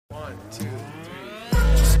1, 2, 3.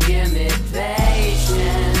 Just give me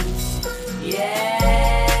patience, yeah.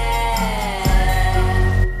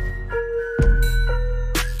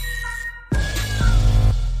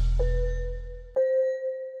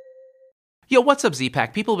 Yo, what's up,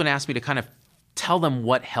 Z-Pack? People have been asking me to kind of tell them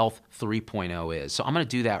what Health 3.0 is. So I'm going to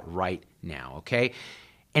do that right now, okay?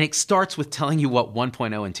 And it starts with telling you what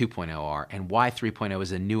 1.0 and 2.0 are and why 3.0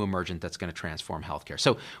 is a new emergent that's going to transform healthcare.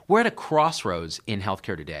 So we're at a crossroads in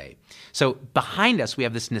healthcare today. So behind us, we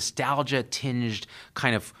have this nostalgia-tinged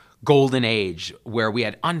kind of golden age where we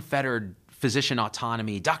had unfettered physician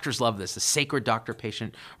autonomy. Doctors love this, the sacred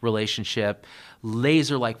doctor-patient relationship,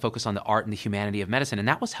 laser-like focus on the art and the humanity of medicine. And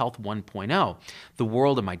that was Health 1.0. The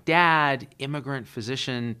world of my dad, immigrant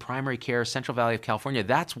physician, primary care, Central Valley of California,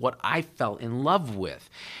 that's what I fell in love with.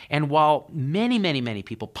 And while many, many, many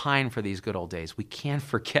people pine for these good old days, we can't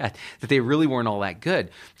forget that they really weren't all that good.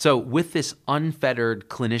 So with this unfettered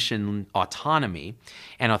clinician autonomy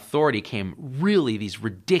and authority came really these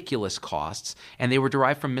ridiculous costs, and they were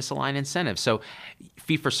derived from misaligned incentives. So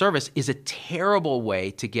fee-for-service is a terrible way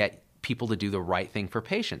to get people to do the right thing for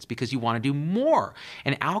patients because you want to do more.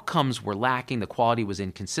 And outcomes were lacking. The quality was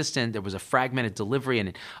inconsistent. There was a fragmented delivery and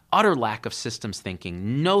an utter lack of systems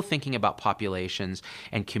thinking, no thinking about populations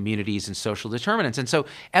and communities and social determinants. And so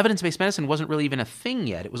evidence-based medicine wasn't really even a thing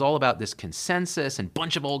yet. It was all about this consensus and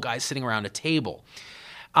bunch of old guys sitting around a table.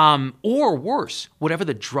 Or worse, whatever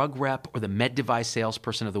the drug rep or the med device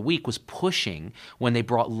salesperson of the week was pushing when they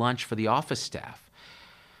brought lunch for the office staff.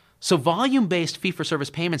 So volume-based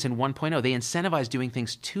fee-for-service payments in 1.0, they incentivize doing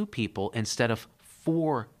things to people instead of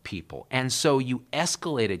for people. And so you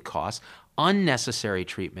escalated costs, unnecessary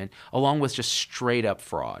treatment, along with just straight-up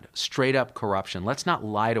fraud, straight-up corruption. Let's not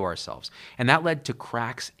lie to ourselves. And that led to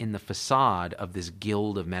cracks in the facade of this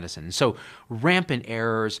guild of medicine. And so rampant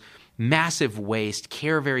errors, massive waste,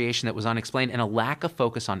 care variation that was unexplained, and a lack of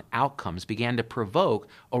focus on outcomes began to provoke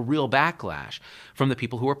a real backlash from the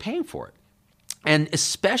people who were paying for it. And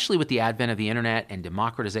especially with the advent of the internet and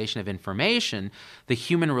democratization of information, the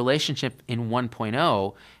human relationship in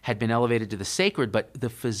 1.0 had been elevated to the sacred, but the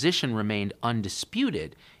physician remained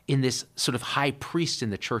undisputed in this sort of high priest in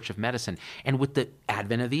the church of medicine. And with the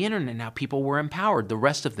advent of the internet, now people were empowered. The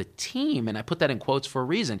rest of the team, and I put that in quotes for a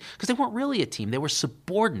reason, because they weren't really a team. They were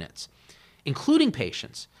subordinates, including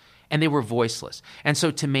patients. And they were voiceless. And so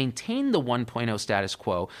to maintain the 1.0 status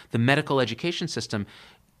quo, the medical education system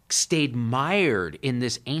stayed mired in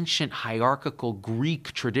this ancient hierarchical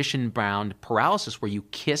Greek tradition-bound paralysis where you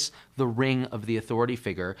kiss the ring of the authority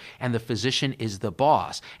figure and the physician is the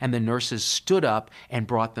boss, and the nurses stood up and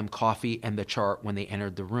brought them coffee and the chart when they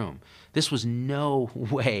entered the room. This was no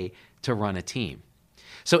way to run a team.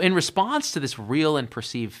 So in response to this real and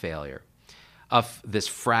perceived failure of this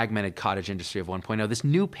fragmented cottage industry of 1.0, this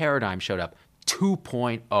new paradigm showed up,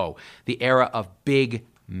 2.0, the era of big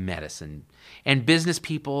medicine. And business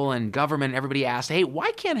people and government, everybody asked, hey,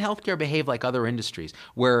 why can't healthcare behave like other industries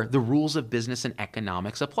where the rules of business and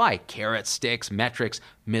economics apply? Carrot sticks, metrics,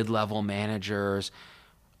 mid-level managers,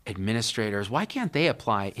 administrators, why can't they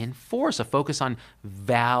apply in force? A focus on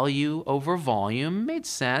value over volume made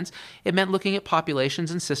sense. It meant looking at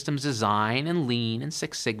populations and systems design and lean and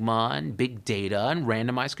Six Sigma and big data and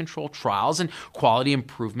randomized controlled trials, and quality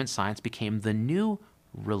improvement science became the new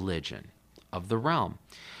religion of the realm.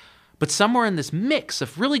 But somewhere in this mix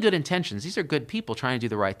of really good intentions, these are good people trying to do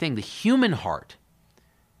the right thing, the human heart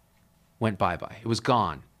went bye-bye. It was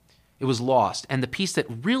gone. It was lost. And the piece that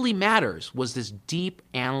really matters was this deep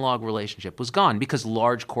analog relationship was gone because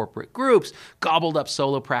large corporate groups gobbled up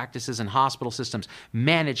solo practices and hospital systems,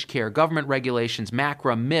 managed care, government regulations,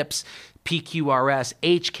 MACRA, MIPS, PQRS,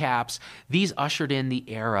 HCAPS. These ushered in the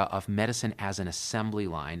era of medicine as an assembly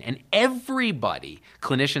line. And everybody,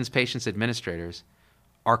 clinicians, patients, administrators,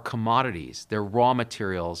 are commodities. They're raw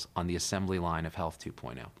materials on the assembly line of Health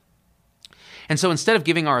 2.0. And so instead of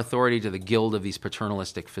giving our authority to the guild of these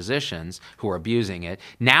paternalistic physicians who are abusing it,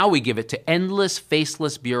 now we give it to endless,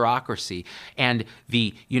 faceless bureaucracy and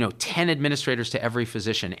the 10 administrators to every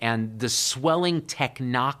physician and the swelling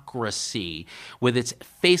technocracy with its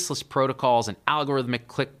faceless protocols and algorithmic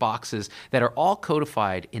click boxes that are all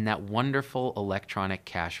codified in that wonderful electronic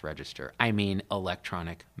cash register. I mean,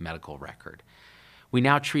 electronic medical record. We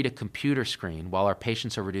now treat a computer screen while our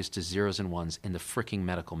patients are reduced to zeros and ones in the freaking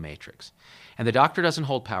medical matrix. And the doctor doesn't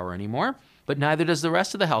hold power anymore, but neither does the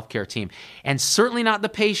rest of the healthcare team, and certainly not the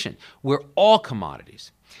patient. We're all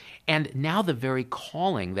commodities. And now the very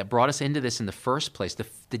calling that brought us into this in the first place,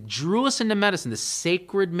 that drew us into medicine, the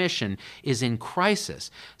sacred mission, is in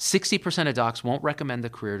crisis. 60% of docs won't recommend the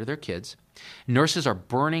career to their kids. Nurses are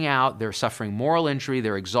burning out, they're suffering moral injury,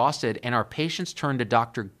 they're exhausted, and our patients turn to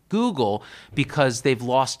Dr. Google because they've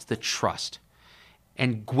lost the trust.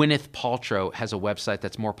 And Gwyneth Paltrow has a website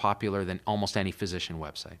that's more popular than almost any physician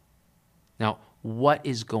website. Now, what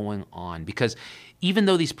is going on? Because even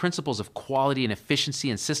though these principles of quality and efficiency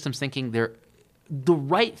and systems thinking, they're the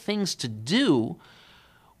right things to do,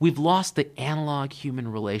 we've lost the analog human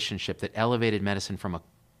relationship that elevated medicine from a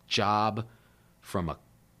job, from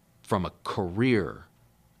a career,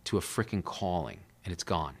 to a freaking calling, and it's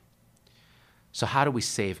gone. So how do we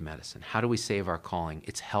save medicine? How do we save our calling?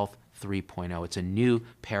 It's Health 3.0. It's a new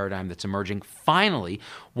paradigm that's emerging. Finally,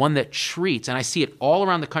 one that treats, and I see it all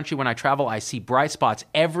around the country when I travel. I see bright spots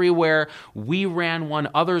everywhere. We ran one,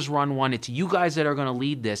 others run one. It's you guys that are going to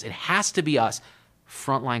lead this. It has to be us,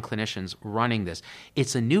 frontline clinicians, running this.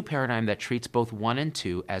 It's a new paradigm that treats both 1 and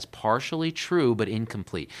 2 as partially true but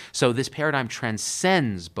incomplete. So this paradigm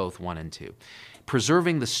transcends both 1 and 2.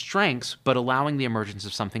 Preserving the strengths, but allowing the emergence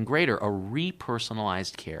of something greater, a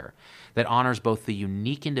repersonalized care that honors both the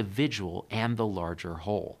unique individual and the larger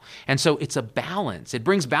whole. And so it's a balance. It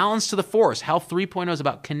brings balance to the force. Health 3.0 is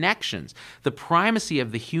about connections, the primacy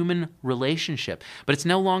of the human relationship. But it's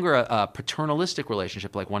no longer a paternalistic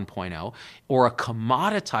relationship like 1.0 or a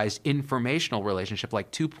commoditized informational relationship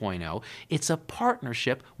like 2.0. It's a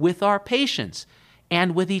partnership with our patients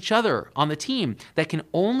and with each other on the team that can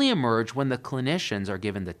only emerge when the clinicians are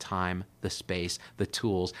given the time, the space, the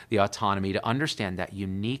tools, the autonomy to understand that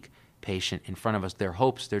unique patient in front of us, their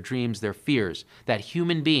hopes, their dreams, their fears, that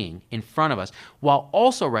human being in front of us, while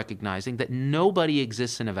also recognizing that nobody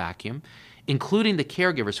exists in a vacuum, including the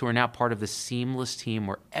caregivers who are now part of the seamless team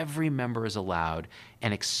where every member is allowed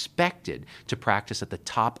and expected to practice at the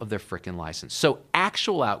top of their frickin' license. So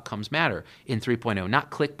actual outcomes matter in 3.0, not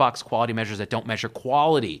click box quality measures that don't measure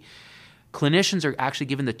quality. Clinicians are actually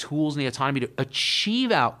given the tools and the autonomy to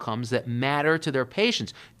achieve outcomes that matter to their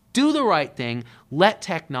patients. Do the right thing. Let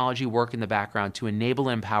technology work in the background to enable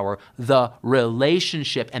and empower the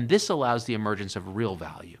relationship. And this allows the emergence of real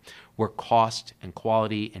value, where cost and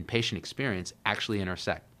quality and patient experience actually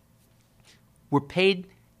intersect. We're paid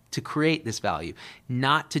to create this value,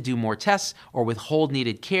 not to do more tests or withhold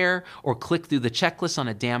needed care or click through the checklist on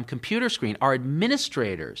a damn computer screen. Our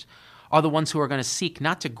administrators are the ones who are going to seek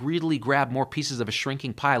not to greedily grab more pieces of a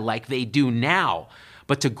shrinking pie like they do now,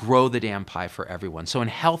 but to grow the damn pie for everyone. So in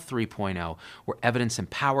Health 3.0, we're evidence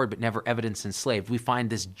empowered but never evidence enslaved. We find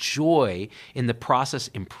this joy in the process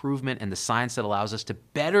improvement and the science that allows us to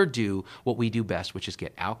better do what we do best, which is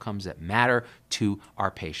get outcomes that matter to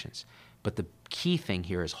our patients. But the key thing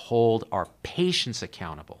here is hold our patients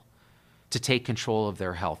accountable to take control of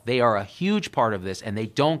their health. They are a huge part of this and they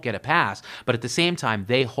don't get a pass, but at the same time,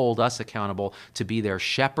 they hold us accountable to be their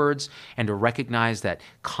shepherds and to recognize that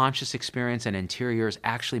conscious experience and interiors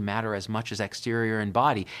actually matter as much as exterior and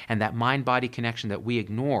body, and that mind-body connection that we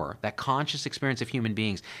ignore, that conscious experience of human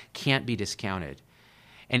beings, can't be discounted.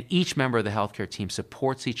 And each member of the healthcare team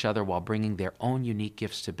supports each other while bringing their own unique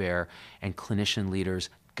gifts to bear, and clinician leaders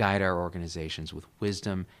guide our organizations with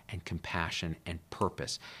wisdom and compassion and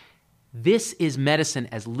purpose. This is medicine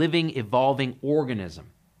as living, evolving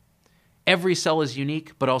organism. Every cell is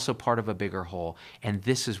unique, but also part of a bigger whole. And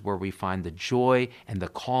this is where we find the joy and the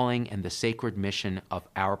calling and the sacred mission of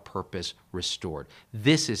our purpose restored.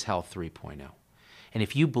 This is Health 3.0. And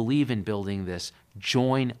if you believe in building this,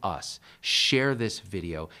 join us. Share this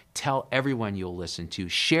video. Tell everyone you'll listen to.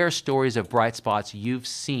 Share stories of bright spots you've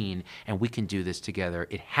seen, and we can do this together.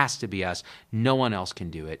 It has to be us. No one else can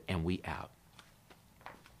do it, and we out.